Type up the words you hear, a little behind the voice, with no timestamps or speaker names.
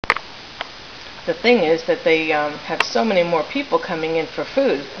the thing is that they have so many more people coming in for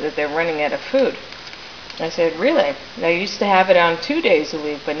food that they're running out of food. I said, really? They used to have it on 2 days a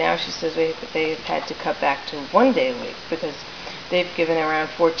week, but now she says they've had to cut back to 1 day a week because they've given around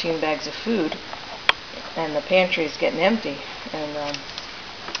 14 bags of food and the pantry is getting empty. And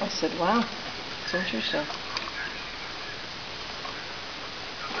I said, wow, it's interesting.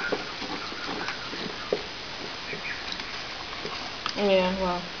 Yeah,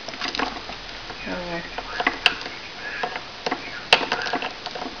 well, anyway.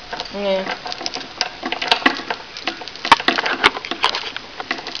 Yeah.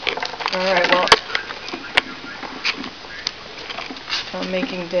 Alright, well, I'm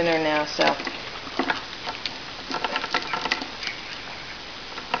making dinner now, so.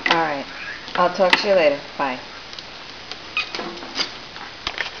 Alright, I'll talk to you later. Bye.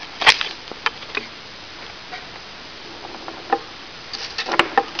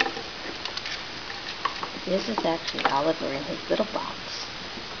 This is actually Oliver in his little box,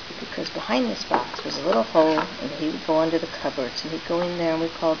 because behind this box was a little hole and he would go under the cupboards and he'd go in there and we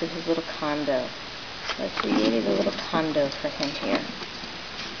called it his little condo. So I created a little condo for him here.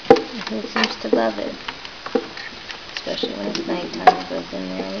 And he seems to love it, especially when it's nighttime. He goes in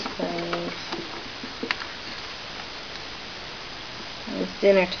there and he plays. When it's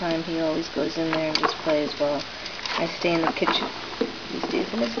dinner time, he always goes in there and just plays while I stay in the kitchen. He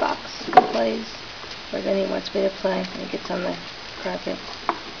stays in his box and plays. Or then he wants me to play and he gets on the carpet.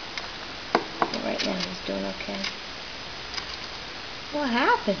 But right now he's doing okay. What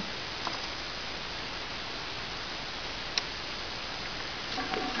happened?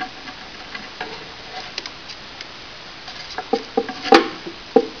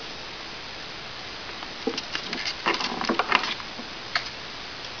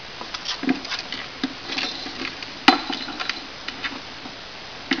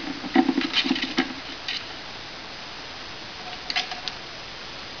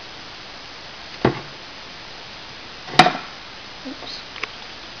 Oops.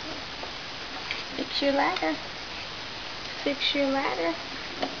 Fix your ladder. Fix your ladder.